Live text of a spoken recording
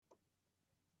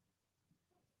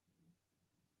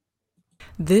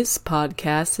This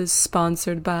podcast is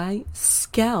sponsored by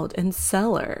Scout and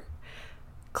Cellar.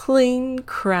 Clean,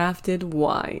 crafted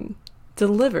wine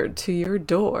delivered to your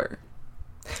door.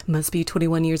 Must be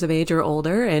 21 years of age or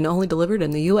older and only delivered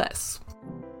in the U.S.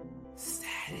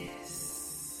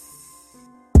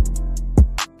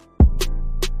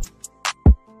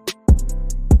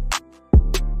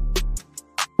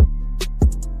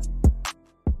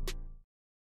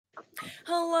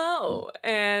 Hello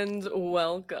and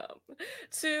welcome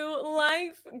to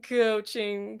Life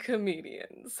Coaching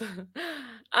Comedians.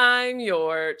 I'm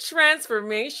your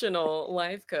transformational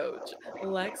life coach,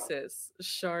 Alexis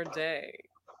Charday.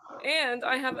 And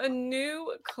I have a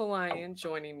new client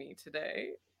joining me today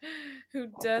who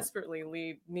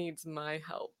desperately needs my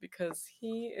help because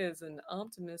he is an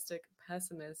optimistic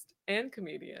pessimist and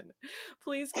comedian.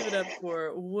 Please give it up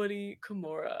for Woody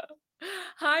Cumorah.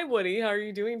 Hi, Woody. How are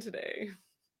you doing today?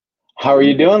 How are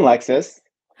you doing, Lexus?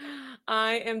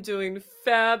 I am doing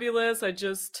fabulous. I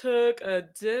just took a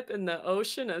dip in the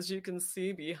ocean, as you can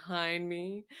see behind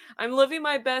me. I'm living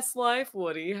my best life,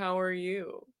 Woody. How are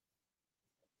you?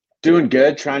 Doing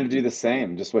good, trying to do the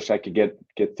same. Just wish I could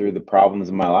get through the problems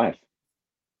of my life.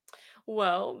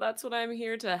 Well, that's what I'm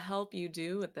here to help you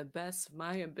do with the best of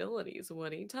my abilities,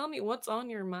 Woody. Tell me what's on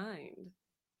your mind.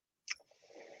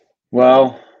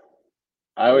 Well,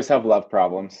 I always have love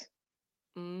problems.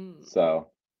 Mm,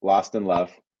 So, lost in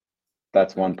love.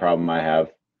 That's one okay, problem I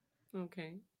have.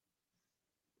 okay.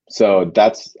 So,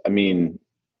 that's a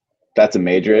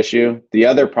major issue. The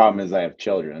other problem is I have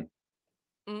children.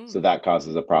 So Mm, that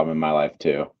causes a problem in my life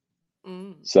too.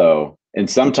 mm, So, and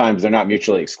sometimes they're not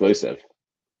mutually exclusive.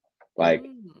 Like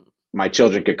mm, my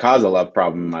children could cause a love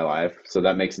problem in my life, so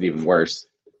that makes it even worse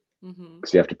mm-hmm,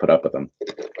 because you have to put up with them.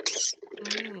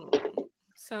 mm.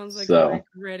 Sounds like you're So,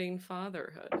 regretting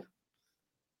fatherhood.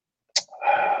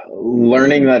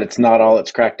 learning that it's not all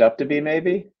it's cracked up to be,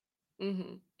 maybe.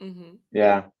 Mm-hmm, mm-hmm.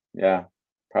 Yeah, yeah,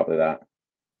 probably that.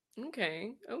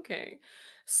 Okay, okay.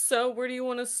 So where do you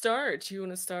want to start? Do you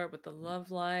want to start with the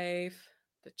love life,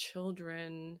 the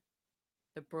children,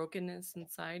 the brokenness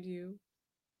inside you?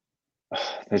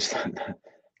 There's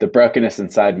the brokenness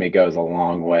inside me goes a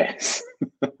long ways.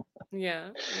 Yeah.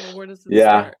 Well, where does it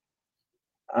Yeah.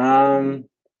 start? Um,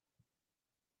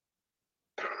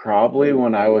 Probably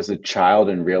when I was a child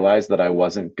and realized that I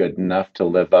wasn't good enough to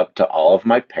live up to all of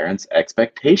my parents'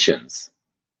 expectations.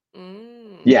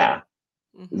 Mm. Yeah.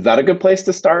 Is Mm-hmm. that a good place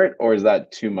to start, or is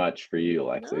that too much for you,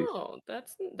 Lexi? No,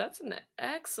 that's an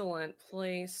excellent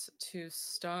place to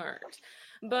start.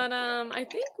 But I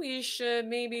think we should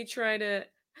maybe try to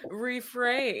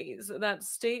rephrase that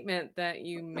statement that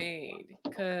you made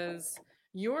because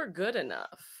you're good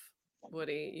enough,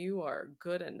 Woody. You are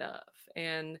good enough.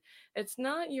 And it's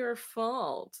not your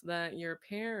fault that your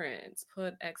parents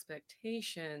put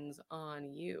expectations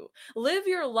on you. Live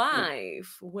your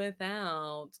life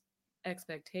without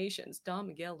expectations. Don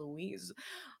Miguel Luis,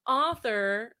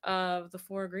 author of The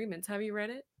Four Agreements. Have you read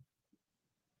it?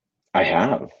 I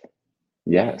have.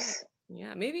 Yeah. Yes.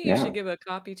 Yeah. Maybe you Yeah. should give a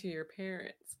copy to your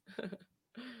parents.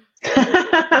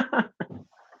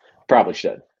 Probably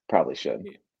should. Probably should.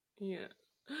 Yeah.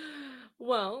 Yeah.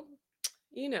 Well,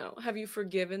 have you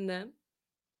forgiven them?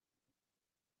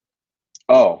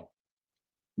 Oh,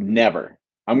 never.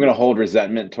 I'm going to hold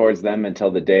resentment towards them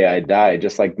until the day I die,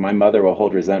 just like my mother will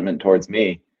hold resentment towards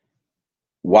me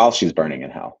while she's burning in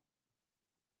hell.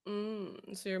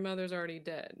 So your mother's already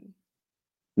dead.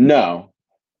 No,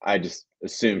 I just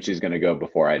assume she's going to go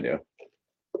before I do.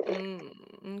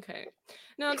 Okay.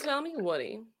 Now tell me,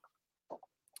 Woody,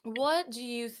 what do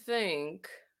you think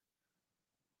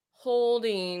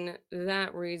holding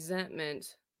that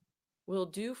resentment will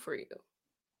do for you?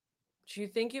 Do you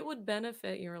think it would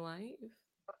benefit your life?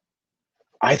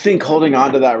 I think holding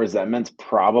on to that resentment's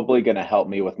probably going to help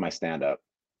me with my stand up,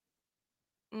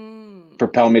 Mm.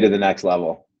 propel me to the next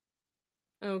level.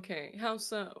 Okay. How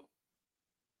so?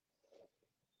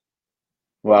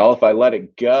 Well, if I let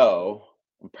it go,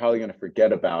 I'm probably going to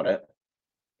forget about it.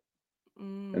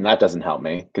 And that Mm. doesn't help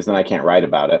me because then I can't write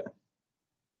about it.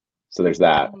 So there's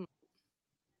that. Mhm.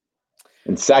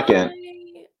 And second,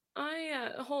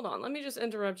 Hold on. Let me just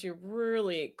interrupt you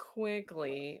really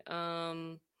quickly.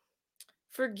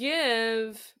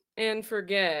 Forgive and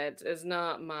forget is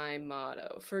not my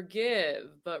motto.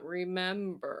 Forgive, but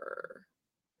remember.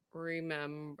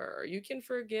 Remember. You can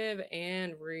forgive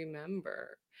and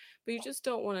remember, but you just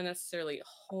don't want to necessarily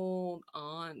hold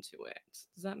on to it.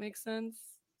 Does that make sense?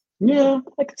 yeah,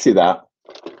 I could see that.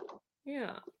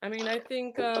 Yeah. I mean, I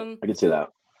could see that.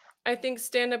 I think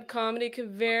stand-up comedy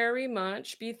could very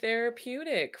much be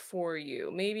therapeutic for you.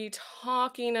 Maybe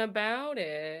talking about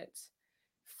it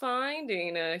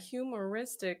finding a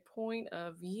humoristic point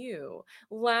of view,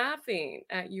 laughing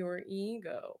at your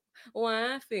ego,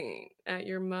 laughing at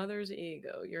your mother's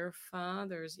ego, your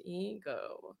father's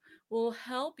ego will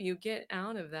help you get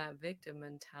out of that victim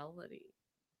mentality.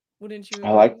 Wouldn't you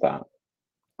I like agree? that.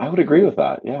 I would agree Mm-hmm. with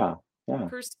that. Yeah. Yeah.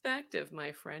 Perspective,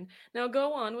 my friend. Now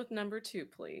go on with number two,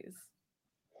 please.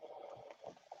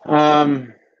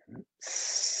 Um,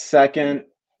 Second,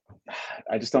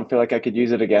 I just don't feel like I could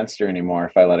use it against her anymore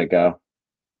if I let it go.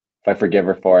 If I forgive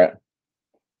her for it.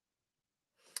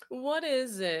 What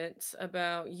is it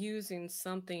about using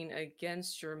something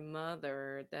against your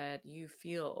mother that you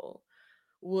feel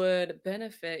would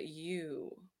benefit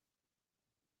you?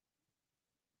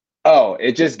 Oh,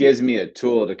 it just gives me a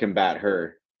tool to combat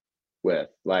her with.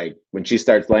 Like when she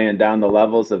starts laying down the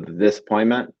levels of the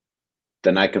disappointment,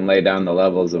 then I can lay down the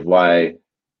levels of why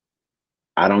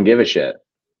I don't give a shit.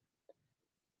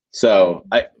 So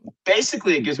I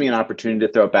basically it gives me an opportunity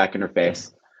to throw it back in her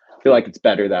face. I feel like it's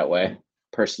better that way,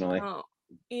 personally. Oh,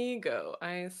 ego.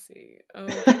 I see.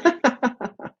 Okay.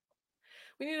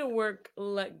 We need to work to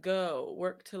let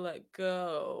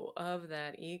go of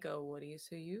that ego, Woody,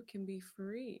 so you can be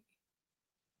free.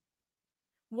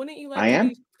 Wouldn't you like I to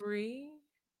be am? free?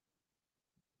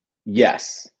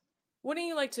 Yes. Wouldn't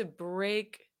you like to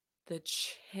break the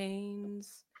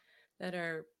chains that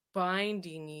are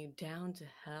binding you down to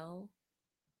hell?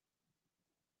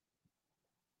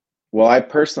 Well, I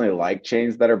personally like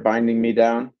chains that are binding me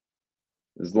down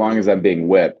as long as Mm. I'm being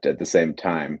whipped at the same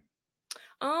time.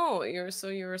 Oh, you're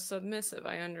submissive.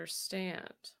 I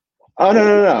understand. Oh, no,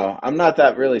 no, no. I'm not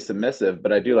that really submissive,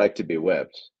 but I do like to be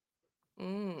whipped.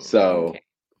 Okay. So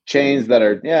chains that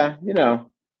are, yeah,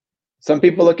 some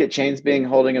people look Okay. at chains being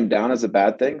holding them down as a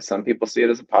bad thing. Some people see it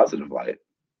as a positive light.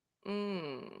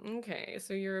 Okay.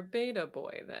 So you're a beta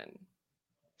boy then.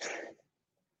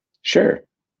 Sure.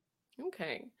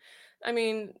 Okay. I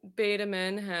mean, beta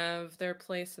men have their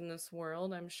place in this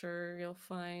world. I'm sure you'll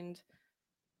find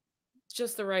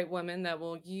just the right woman that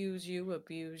will use you,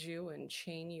 abuse you, and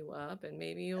chain you up, and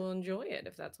maybe you'll enjoy it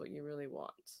if that's what you really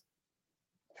want.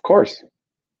 Of course.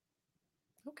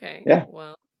 Okay, Yeah,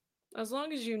 well, as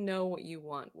long as you know what you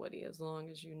want, Woody, as long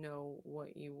as you know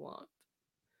what you want.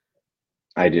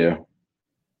 I do.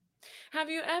 Have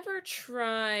you ever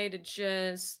tried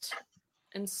just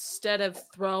instead of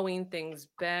throwing things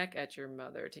back at your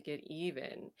mother to get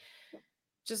even,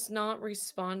 just not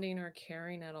responding or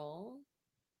caring at all?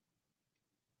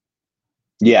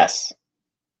 Yes.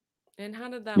 And how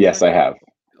did that Yes, work I out have. for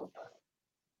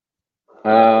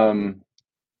you? Um,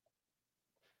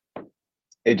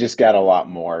 it just got a lot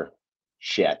more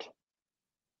shit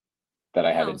that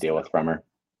I had to How deal so? with from her.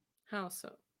 How so?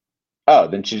 Oh,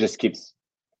 then she just keeps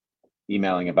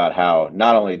emailing about how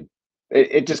not only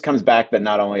it just comes back that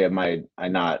not only am I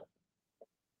not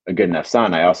a good enough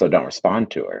son, I also don't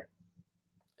respond to her.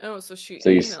 Oh, so she So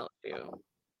emailed you.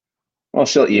 well,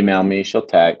 she'll email me, she'll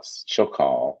text, she'll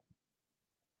call.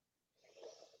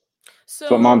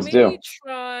 That's what So moms maybe do.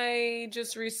 try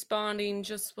just responding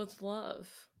just with love.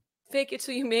 Fake it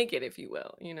till you make it, if you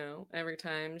will. Every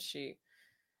time she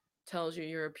tells you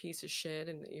you're a piece of shit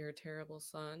and that you're a terrible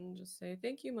son, just say,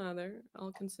 "Thank you, mother.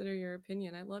 I'll consider your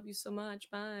opinion. I love you so much.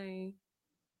 Bye."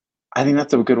 I think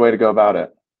that's a good way to go about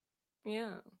it.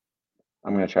 Yeah.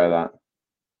 I'm gonna try that.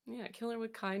 Yeah. Kill her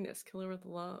with kindness, kill her with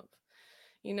love.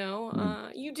 Hmm.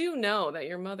 You do know that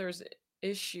your mother's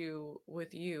issue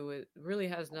with you it really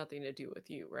has nothing to do with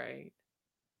you, right?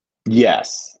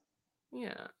 Yes.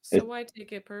 Yeah, so It, why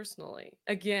take it personally?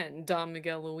 Again, Don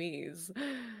Miguel Luis,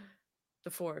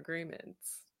 the four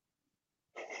agreements.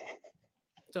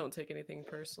 Don't take anything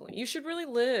personally. You should really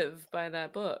live by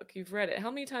that book. You've read it. How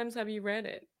many times have you read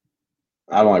it?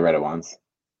 I've only read it once.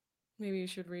 Maybe you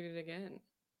should read it again.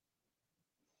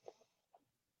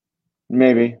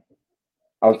 Maybe.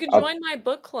 You can I'll join my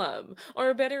book club,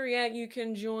 or better yet, you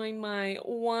can join my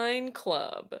wine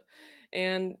club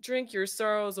and drink your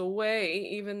sorrows away,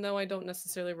 even though I don't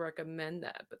necessarily recommend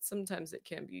that, but sometimes it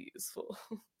can be useful.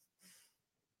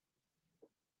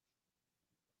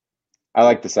 I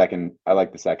like the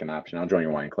second option. I'll join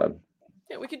your wine club.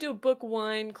 Yeah, we could do a book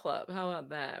wine club. How about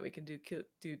that? We could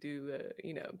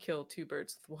kill two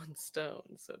birds with one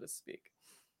stone, so to speak.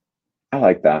 I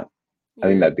like that. I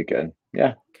think Yeah. that'd be good.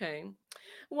 Yeah. Okay.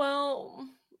 Well,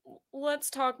 let's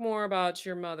talk more about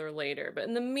your mother later. But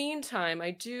in the meantime,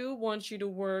 I do want you to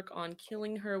work on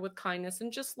killing her with kindness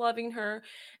and just loving her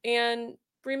and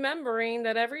remembering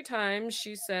that every time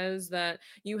she says that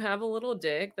you have a little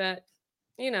dick, that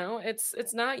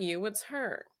it's not you, it's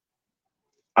her.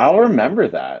 I'll remember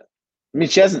that. I mean,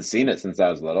 she hasn't seen it since I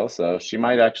was little, so she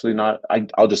might actually not.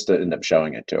 I'll just end up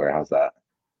showing it to her. How's that?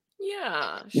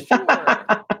 Yeah, sure.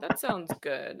 That sounds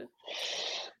good.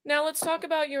 Now let's talk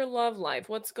about your love life.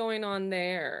 What's going on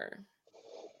there?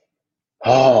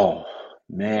 Oh,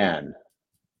 man.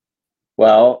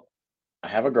 Well, I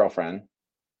have a girlfriend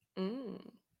Mm.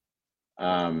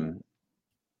 um,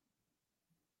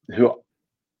 who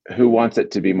who wants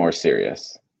it to be more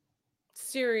serious.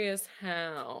 Serious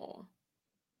how?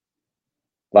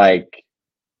 Like,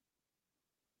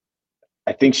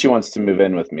 I think she wants to move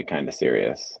in with me kind of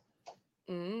serious.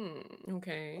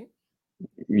 Okay.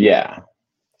 Yeah.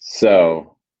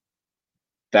 So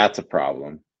that's a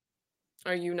problem.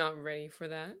 Are you not ready for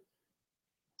that?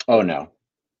 Oh no.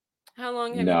 How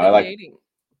long have No, you I been like dating?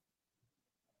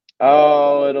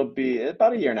 oh, it'll be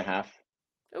about a year and a half.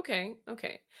 Okay,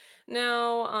 okay.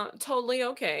 Now, totally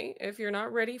okay if you're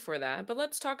not ready for that, but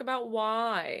let's talk about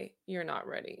why you're not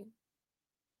ready.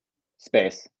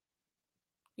 Space.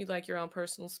 You like your own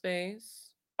personal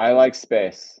space? I like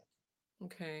space.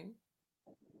 Okay,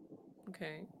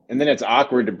 okay. And then it's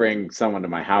awkward to bring someone to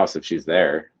my house if she's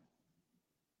there.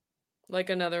 Like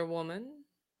another woman?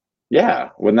 Yeah,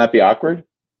 wouldn't that be awkward?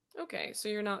 Okay, so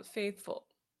you're not faithful.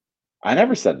 I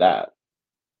never said that.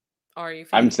 Are you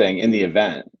I'm faithful? saying in the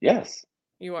event, yes,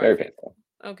 You are very faithful.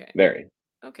 faithful. Okay, Very.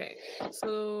 okay.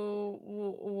 So,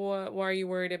 why are you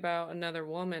worried about another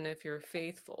woman if you're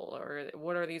faithful? Or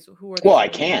what are these? Who are Well, these I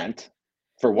women? can't.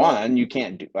 For Well, one, you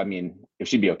can't do, I mean, if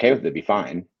she'd be okay with it, it'd be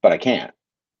fine, but I can't.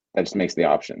 That just makes the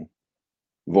option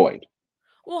void.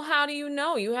 Well, how do you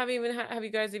know? You haven't even have you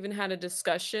guys even had a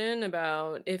discussion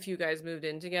about if you guys moved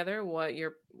in together, what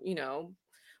your, you know,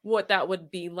 what that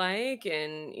would be like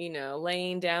and,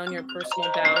 laying down your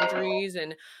personal boundaries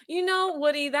and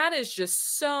Woody, that is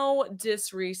just so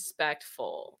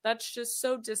disrespectful. That's just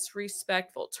so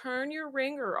disrespectful. Turn your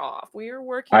ringer off. We are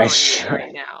working I on you sure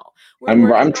right now. We're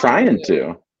working I'm on trying you.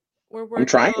 to. We're I'm working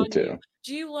trying on you. to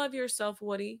Do you love yourself,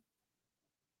 Woody?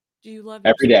 Do you love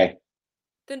every yourself? day.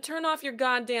 Then turn off your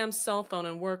goddamn cell phone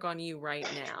and work on you right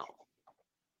now.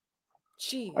 I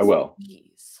Jeez will.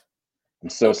 Louise. I'm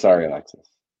so Okay, sorry, Alexis.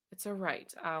 it's all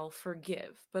right. I'll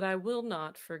forgive, but I will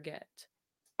not forget.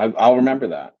 I'll remember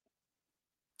that.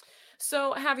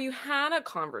 So, have you had a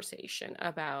conversation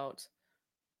about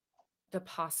the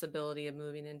possibility of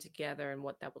moving in together and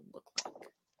what that would look like?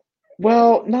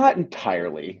 Well, not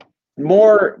entirely.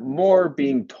 More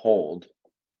being told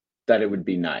that it would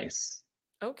be nice.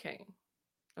 Okay,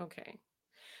 okay.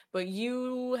 But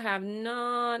you have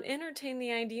not entertained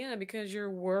the idea because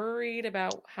you're worried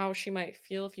about how she might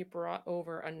feel if you brought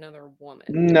over another woman.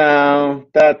 No,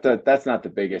 that's not the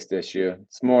biggest issue.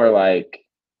 It's more like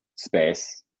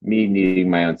space. Me needing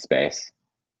my own space.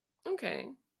 Okay,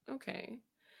 okay.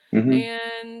 Hmm.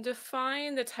 And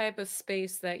define the type of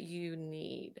space that you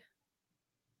need.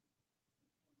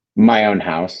 My own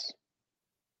house.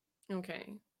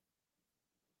 Okay.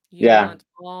 You Yeah. want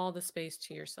all the space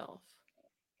to yourself.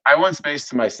 I want space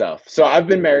to myself. So I've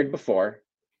been married before.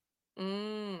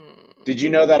 Mm. Did you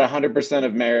know that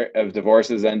 100% of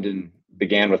divorces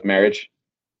began with marriage?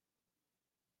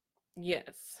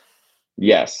 Yes.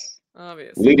 Yes. Leading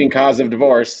Obviously. cause of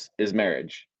divorce is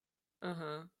marriage.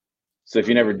 Uh-huh. So if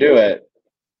you never Uh-huh. do it,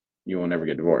 you will never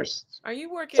get divorced. Are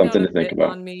you working out Something a to think bit about.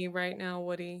 on me right now,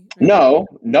 Woody? Are you working No,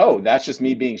 no, that's just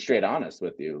me being straight honest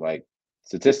with you. Like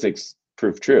statistics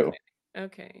prove Okay. true.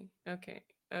 Okay. Okay.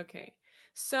 Okay.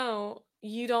 So,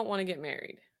 you don't want to get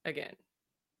married again.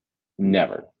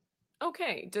 Never.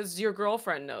 Okay. Does your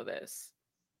girlfriend know this?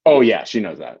 Oh yeah, she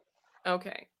knows that.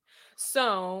 Okay.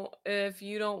 So, if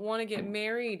you don't want to get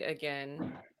married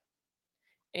again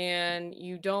and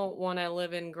you don't want a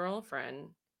live-in girlfriend,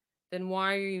 then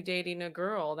why are you dating a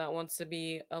girl that wants to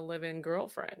be a live-in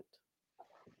girlfriend?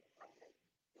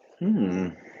 Hmm.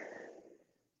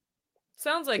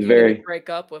 Sounds It's like you need to very break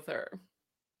up with her.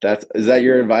 that's is that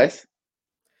your advice?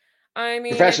 I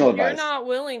mean, Professional advice.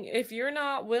 if you're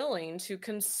not willing to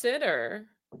consider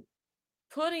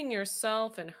putting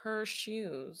yourself in her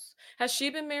shoes. Has she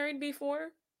been married before?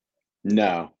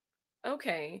 No.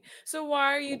 Okay. So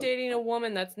why are you dating a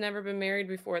woman that's never been married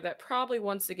before that probably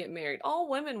wants to get married? All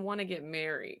women want to get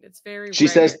married. It's very She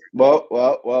rare. says,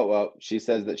 well. She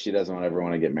says that she doesn't ever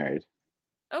want to get married.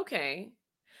 Okay.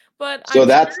 But So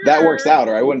that works out,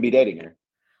 or I wouldn't be dating her.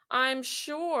 I'm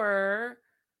sure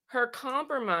her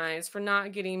compromise for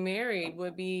not getting married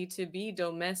would be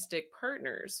domestic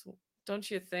partners. Don't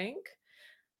you think?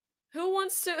 Who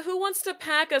wants to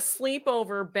pack a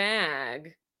sleepover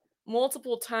bag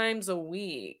multiple times a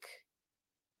week?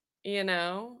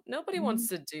 Nobody wants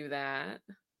to do that.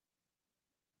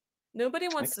 Nobody I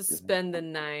wants could to do that. spend the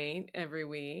night every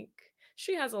week.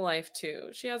 She has a life too.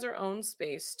 She has her own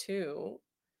space too.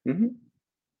 Hmm.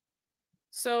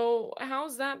 So,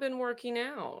 how's that been working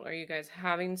out? Are you guys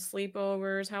having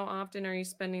sleepovers? How often are you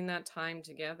spending that time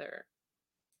together?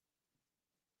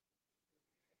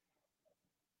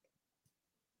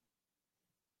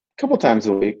 A couple times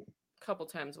a week. Couple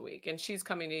times a week. And she's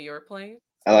coming to your place?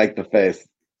 I like the face.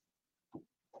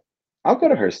 I'll go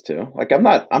to hers too. Like I'm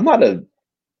not a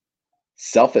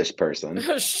selfish person.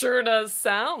 Sure does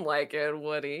sound like it,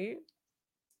 Woody.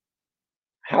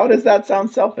 How does that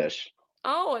sound selfish?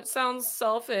 Oh, it sounds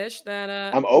selfish that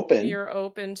I'm open. you're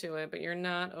open to it, but you're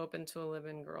not open to a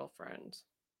live-in girlfriend.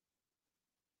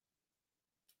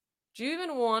 Do you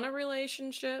even want a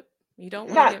relationship? You don't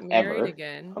want to Not get married ever.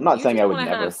 again. I'm not You saying just I would want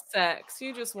to have never. sex.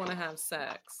 You just want to have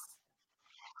sex.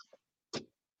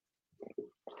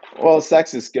 Well,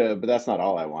 sex is good, but that's not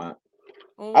all I want.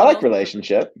 Well, I what like else would it?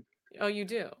 relationship. Oh, you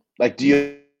do. Like, do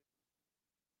you?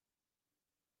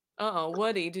 Uh-oh,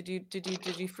 Woody, did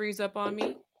you freeze up on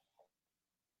me?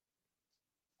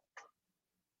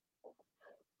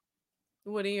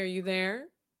 Woody, are you there?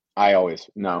 I always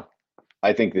no.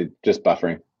 I think that just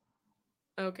buffering. Is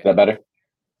that Okay. better?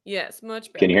 Yes,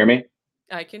 much Can you hear better. me?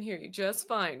 I can hear you just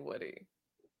fine, Woody.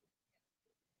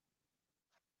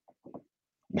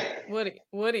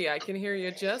 Woody, I can hear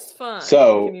you just fine. Can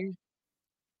So you?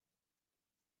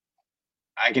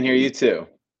 I can hear you too.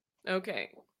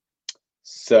 Okay.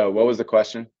 So what was the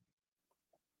question?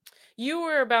 You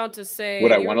were about to Would say,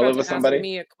 I you were want to about live to with ask somebody?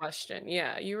 me a question.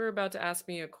 Yeah, you were about to ask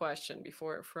me a question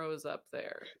before it froze up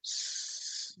there.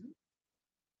 S-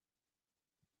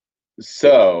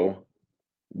 So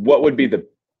what would be the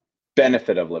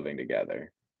benefit of living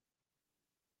together?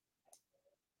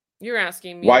 You're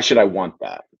asking Why me. should I want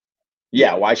that?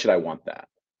 Yeah, why should I want that?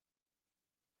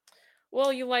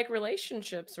 Well, you like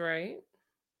relationships, right?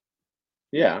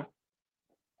 Yeah.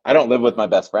 I don't live with my Oh,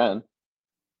 best friend.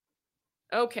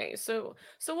 okay. So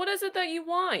what is it that you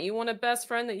want? You want a best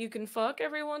friend that you can fuck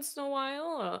every once in a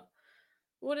while?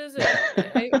 What is it?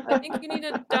 I think you need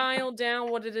to dial down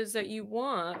what it is that you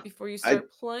want before you I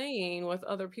start playing with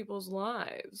other people's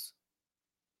lives.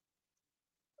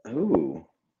 ooh.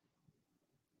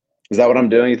 Is that what I'm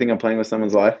doing? You think I'm playing with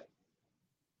someone's life?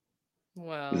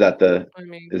 Is that Well, the I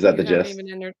mean, is that the gist?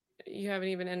 you haven't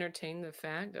even entertained the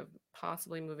fact of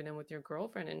possibly moving in with your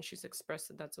girlfriend, and she's expressed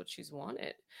that that's what she's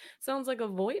wanted. Sounds like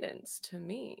avoidance to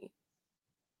me.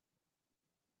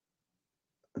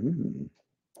 Mm.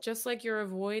 Just like you're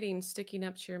avoiding sticking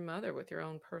up to your mother with your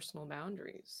own personal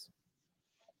boundaries.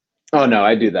 Oh no,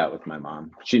 I do that with my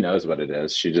mom. She knows what it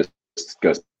is. She just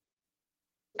goes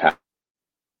past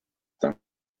them.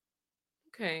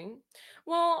 Okay.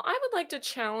 Well, I would like to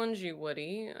challenge you,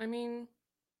 Woody. I mean,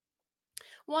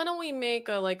 why don't we make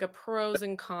a pros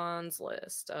and cons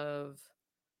list of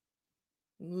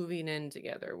moving in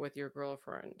together with your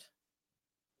girlfriend?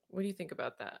 What do you think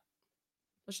about that?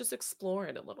 Let's just explore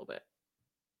it a little bit.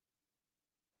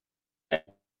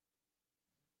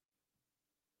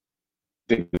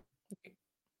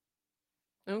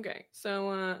 Okay.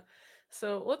 So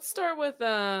let's start with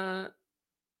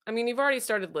I mean, you've already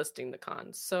started listing the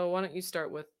cons. So why don't you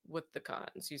start with the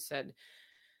cons? You said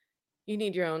you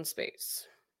need your own space.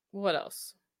 What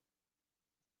else?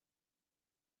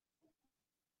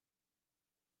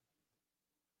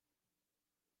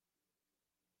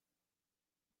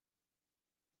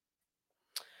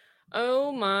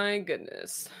 Oh my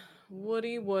goodness.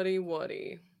 Woody, Woody,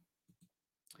 Woody.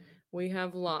 We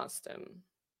have lost him.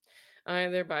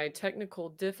 Either by technical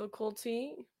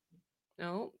difficulty.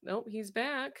 No, nope, he's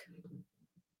back.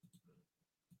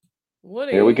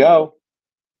 Here we Woody. go.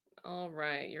 All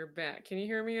right, you're back. Can you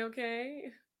hear me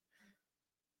okay?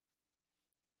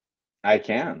 I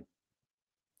can.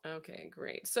 Okay,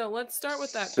 great. So let's start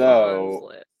with that cons So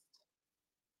list.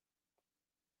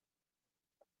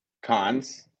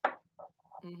 cons,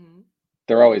 Hmm.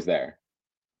 they're always there.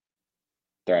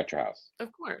 They're at your house.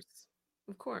 Of course.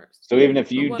 Of course. So even if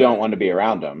But you what don't are want to be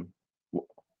around them,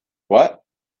 what?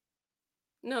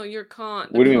 no, your the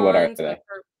What do you mean? What are cons they?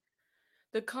 are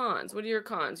the cons. What are your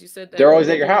cons? You said They're that always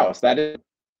at your living. house. That is.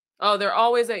 Oh, they're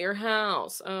always at your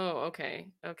house. Oh, okay.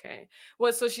 Okay.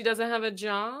 What, so she doesn't have a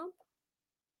job?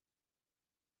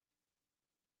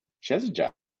 She has a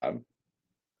job,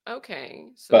 Okay.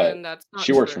 So then but that's not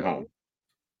she works from home. true.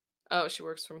 Oh, she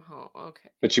works from home. Okay.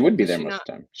 But she would be Does there she most not? of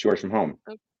the time. She works from home.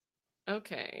 o-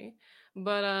 Okay.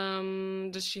 But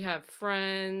does she have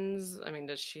friends? I mean,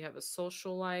 does she have a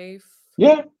social life?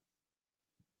 Yeah,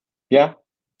 yeah.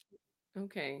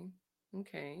 Okay.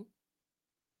 Okay.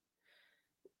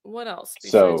 What else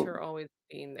besides So her always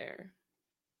being there?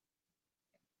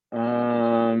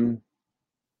 Um,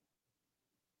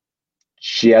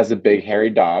 she has a big hairy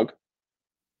dog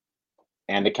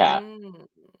and a cat. Mm,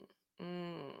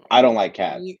 mm. I don't like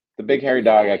cats. You The big hairy you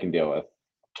dog don't I like can deal with.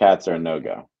 Cats are a okay.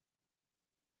 no-go.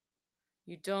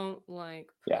 You don't like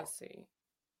Yeah. pussy.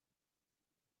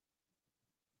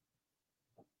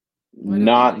 Why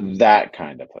don't you like Not that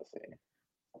kind of pussy.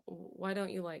 why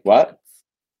don't you like What? cats?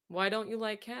 Why don't you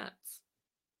like cats?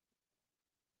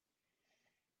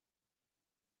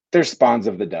 They're spawns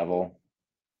of the devil,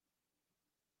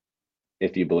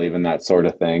 if you believe in that sort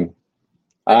of thing.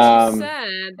 But you Um,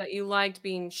 said that you liked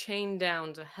being chained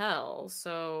down to hell,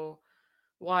 so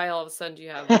why all of a sudden do you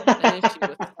have an issue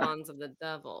with spawns of the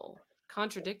devil?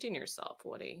 Contradicting yourself,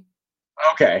 Woody.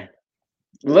 okay.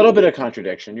 A little bit of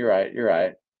contradiction. You're right. You're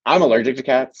right. I'm allergic to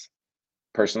cats,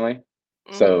 personally.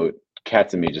 So Mhm.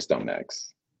 cats and me just don't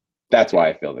mix. That's why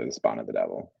I Okay. feel they're the spawn of the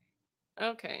devil.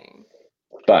 Okay.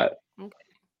 But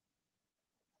Okay.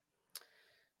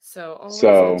 So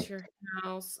always so at your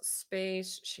house,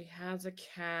 space. She has a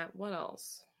cat. What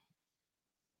else?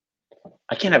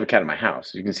 I can't have a cat in my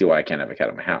house. You can see why I can't have a cat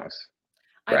in my house,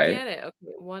 I right? get it.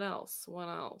 Okay. What else? What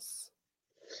else?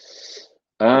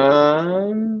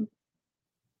 Um,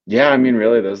 yeah, I mean,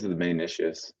 really, those are the main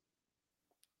issues.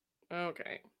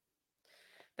 Okay.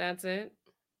 That's it.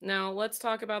 Now let's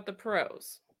talk about the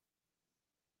pros.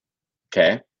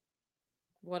 Okay.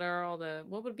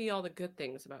 What would be all the good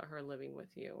things about her living with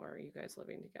you, or are you guys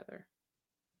living together?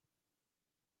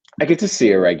 I get to see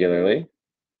her regularly.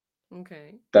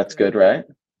 Okay, That's good, good. right?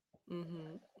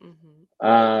 Mm-hmm. Mm-hmm.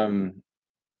 Um,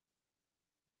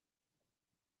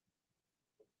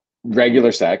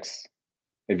 regular sex,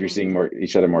 if you're seeing Mm-hmm. more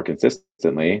each other more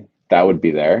consistently, that would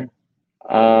be there.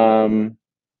 Mm-hmm. Um,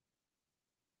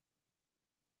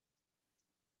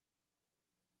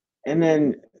 and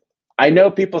then I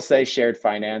know people say shared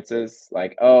finances,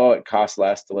 like, oh, it costs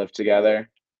less to live together.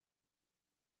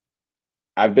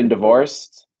 I've been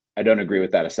divorced. I don't agree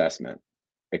with that assessment.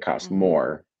 It costs Mm-hmm.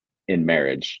 more in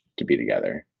marriage to be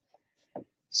together.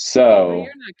 But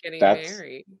you're So not getting that's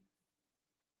married.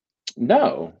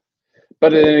 no.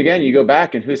 But then again, you go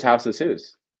back and whose house is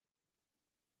whose,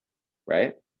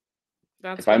 right?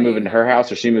 That's If I why move you into have her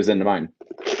house or she moves into mine.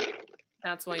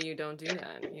 that's why you don't do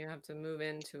that. You have to move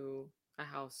into a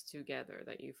house together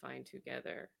that you find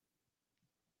together.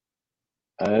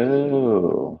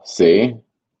 Oh, see?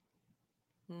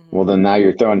 Well, Mm-hmm. then now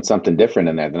you're throwing something different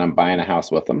in there. Then I'm buying a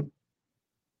house with them.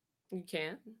 You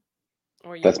can,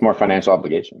 or you That's more could. financial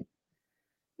obligation.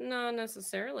 Not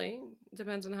necessarily.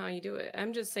 Depends on how you do it.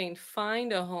 I'm just saying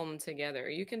find a home together.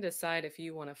 You can decide if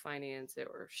you want to finance it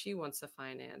or if she wants to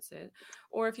finance it,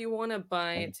 or if you want to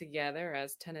buy it together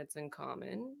as tenants in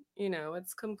common.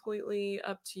 It's completely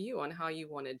up to you on how you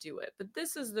want to do it. But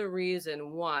this is the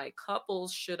reason why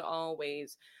couples should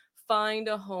always find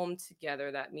a home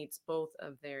together that meets both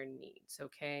of their needs,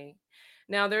 okay?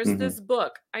 Now, there's Hmm. this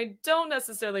book. I don't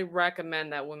necessarily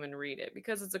recommend that women read it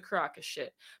because it's a crock of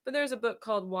shit, but there's a book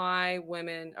called Why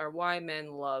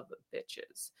Men Love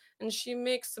Bitches. And she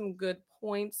makes some good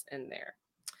points in there.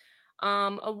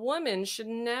 A woman should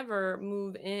never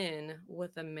move in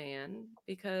with a man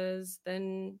because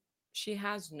then she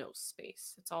has no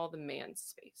space. It's all the man's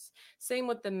space. Same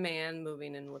with the man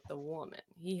moving in with the woman.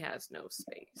 He has no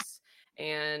space.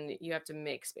 And you have to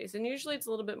make space. And usually it's a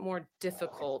little bit more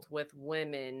difficult with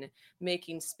women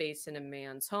making space in a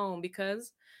man's home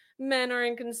because men are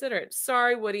inconsiderate.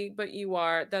 Sorry, Woody, but you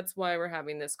are. That's why we're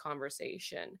having this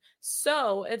conversation.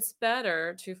 So it's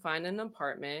better to find an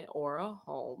apartment or a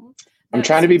home I'm that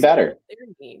trying to be suits both better. their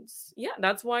needs. Yeah,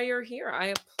 that's why you're here. I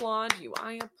applaud you.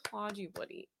 I applaud you,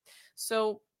 Woody.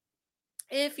 So,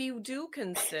 if you do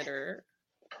consider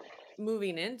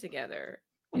moving in together,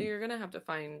 you're going to have to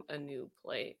find a new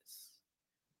place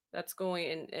that's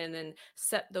going and then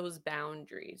set those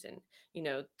boundaries and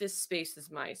this space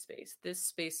is my space, this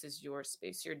space is your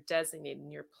space. You're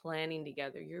designating, you're planning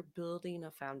together, you're building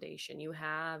a foundation, you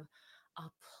have a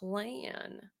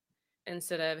plan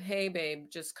instead of hey babe,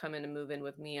 just come in and move in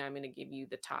with me, I'm going to give you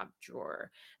the top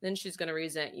drawer. Then she's going to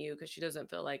resent you because she doesn't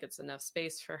feel like it's enough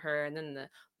space for her. And then the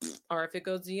or if it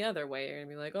goes the other way, you're going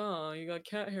to be like, oh, you got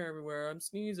cat hair everywhere, I'm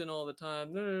sneezing all the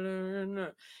time. No, no, no, no,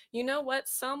 no. You know what,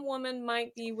 some women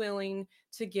might be willing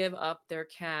to give up their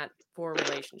cat for a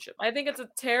relationship. I think it's a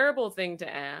terrible thing to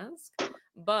ask,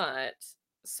 but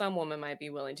some women might be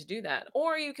willing to do that.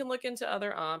 Or you can look into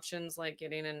other options like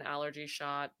getting an allergy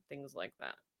shot, things like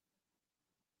that.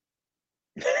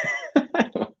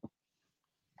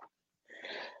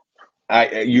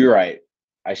 You're right.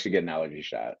 I should get an allergy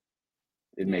shot.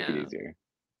 It'd make it Yeah. easier.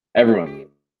 Okay. Everyone's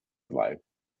life.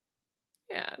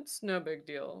 Yeah, it's no big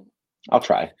deal. I'll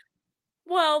try.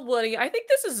 Well, Woody, I think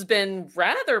this has been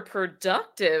rather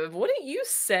productive. Wouldn't you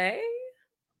say?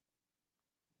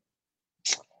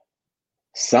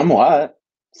 Somewhat.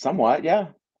 Somewhat, yeah.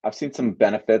 I've seen some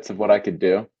benefits of what I could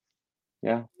do.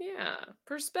 Yeah. Yeah,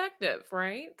 perspective,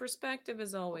 right? Perspective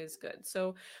is always good.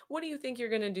 So, what do you think you're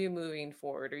going to do moving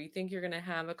forward? Or you think you're going to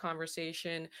have a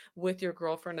conversation with your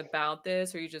girlfriend about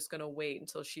this? Or are you just going to wait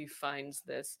until she finds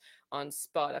this on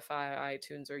Spotify,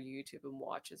 iTunes, or YouTube and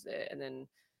watches it and then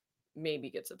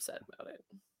maybe gets upset about it?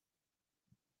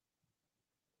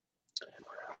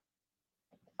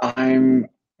 I'm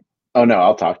Oh no,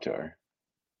 I'll talk to her.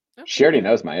 She Okay, already good.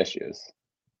 knows my issues.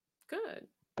 Good.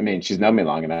 I mean, she's known me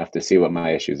long enough to see what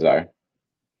my issues are,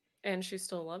 And she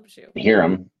still loves you. hear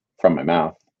them from my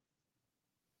mouth,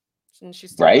 And she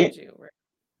still loves right? you, right?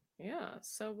 Yeah.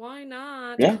 So, why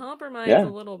not Yeah. compromise a Yeah.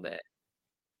 little bit?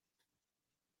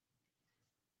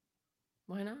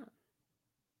 Why not?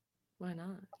 Why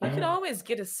not? You could Uh, always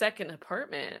get a second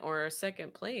apartment or a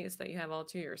second place that you have all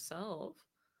to yourself.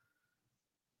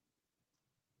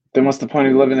 then what's the point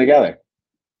of living together?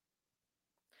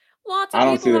 Lots of I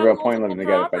don't see people the have real point in multiple living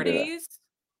together if I do that. properties.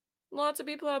 Lots of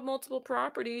people have multiple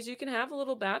properties. You can have a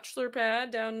little bachelor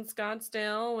pad down in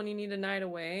Scottsdale when you need a night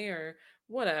away or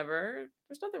whatever.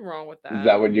 There's nothing wrong with Is that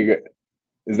that. what you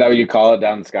is that what you call it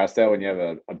down in Scottsdale when you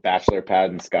have a bachelor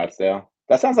pad in Scottsdale?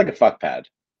 That sounds like a fuck pad.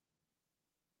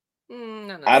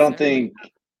 Not I don't necessarily. think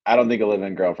I don't think a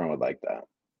live-in girlfriend would like that.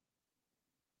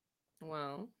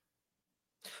 Well,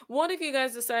 what if you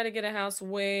guys decide to get a house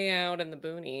way out in the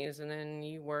boonies and then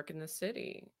you work in the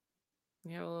city?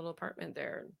 You have a little apartment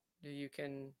there that you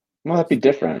can Well, that'd be stay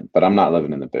at. different, but I'm not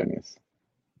living in the boonies.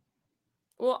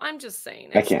 Well, I'm just saying,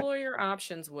 I can't. explore your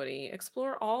options, Woody.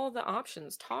 Explore all the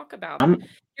options. Talk about them. I'm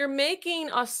You're making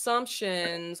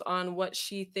assumptions on what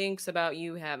she thinks about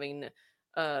you having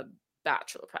a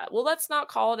bachelor pad. Well, let's not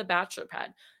call it a bachelor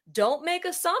pad. Don't make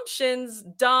assumptions,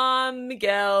 Don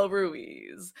Miguel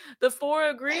Ruiz. The Four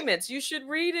Agreements. You should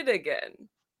read it again.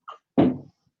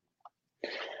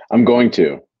 I'm going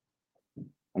to.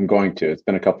 I'm going to. It's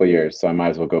been a couple of years, so I might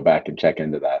as well go back and check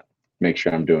into that. Make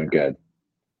sure I'm doing good.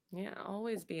 Yeah,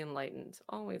 always be enlightened.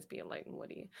 Always be enlightened,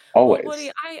 Woody. Well, Woody,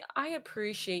 Always. I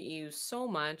appreciate you so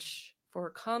much for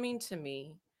coming to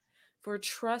me, for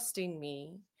trusting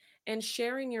me and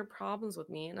sharing your problems with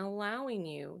me and allowing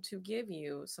you to give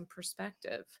you some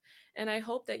perspective. And I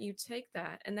hope that you take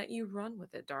that and that you run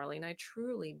with it, darling. I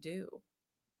truly do.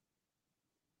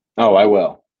 Oh, I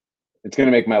will. It's going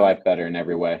to make my All life better in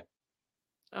every way.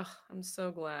 Oh, I'm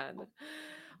so glad.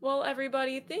 Well,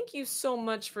 everybody, thank you so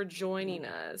much for joining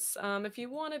us. If you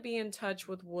want to be in touch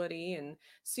with Woody and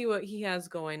see what he has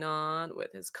going on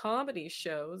with his comedy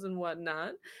shows and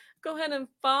whatnot, go ahead and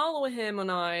follow him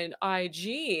on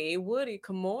IG, Woody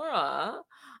Cumorah.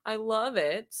 I love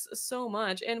it so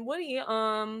much. And Woody,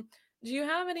 do you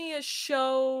have any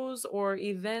shows or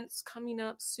events coming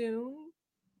up soon?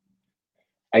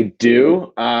 I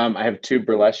do. I have two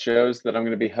burlesque shows that I'm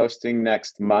going to be hosting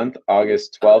next month,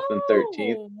 August 12th and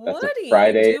 13th. Oh, That's a Woody, you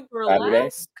Friday, do Saturday.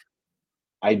 burlesque?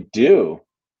 I do.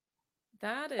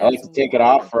 That I like is to take it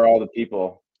off for wonderful. all the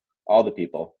people. All the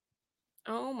people.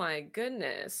 Oh my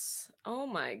goodness. Oh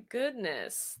my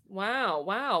goodness. Wow,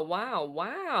 wow, wow,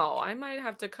 wow. I might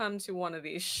have to come to one of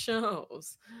these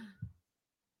shows.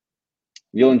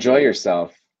 You'll enjoy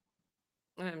yourself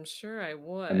I'm sure I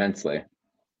would. immensely.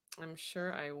 I'm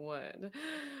sure I would.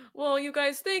 Well, you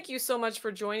guys, thank you so much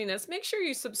for joining us. Make sure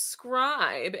you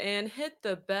subscribe and hit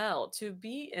the bell to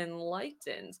be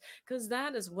enlightened, because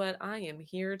that is what I am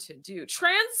here to do.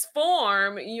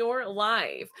 Transform your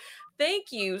life.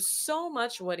 Thank you so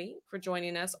much, Woody, for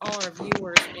joining us, all our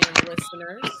viewers and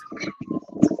listeners.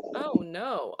 Oh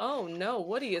no. Oh no.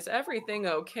 Woody, is everything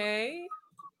okay?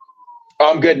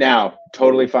 Oh, I'm good now.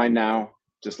 Totally fine now.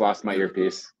 Just lost my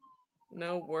earpiece.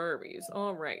 No worries.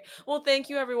 All right. Well, thank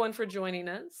you everyone for joining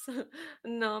us.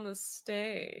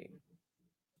 Namaste.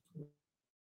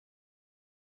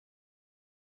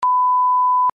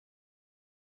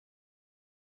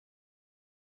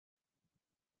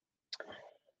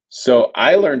 So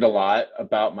I learned a lot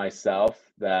about myself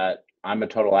that I'm a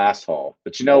total asshole.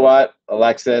 But you know what,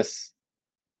 Alexis?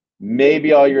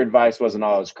 Maybe all your advice wasn't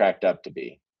all it was cracked up to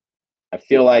be. I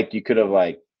feel like you could have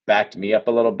like backed me up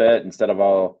a little bit instead of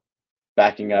all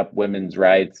backing up women's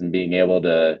rights and being able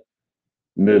to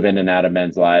move in and out of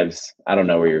men's lives. I don't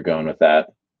know where you're going with that,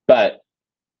 but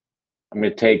I'm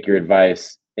going to take your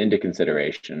advice into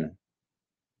consideration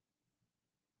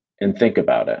and think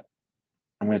about it.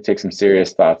 I'm going to take some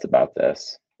serious thoughts about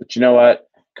this. But you know what?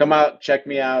 Come out, check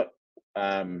me out.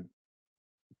 Um,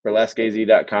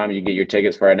 burlesqueaz.com. You get your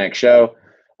tickets for our next show,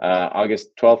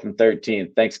 August 12th and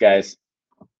 13th. Thanks, guys.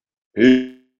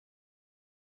 Peace.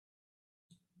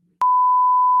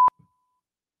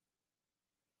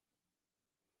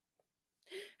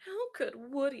 How could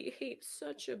Woody hate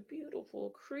such a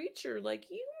beautiful creature like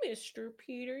you, Mr.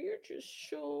 Peter? You're just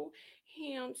so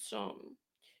handsome.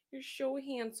 You're so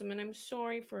handsome, and I'm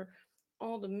sorry for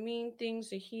all the mean things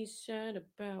that he said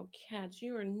about cats.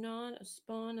 You are not a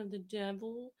spawn of the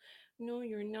devil. No,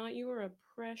 you're not. You are a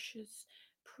precious,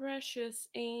 precious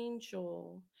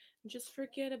angel. Just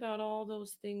forget about all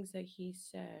those things that he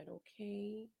said,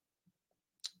 okay?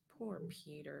 Poor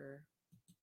Peter.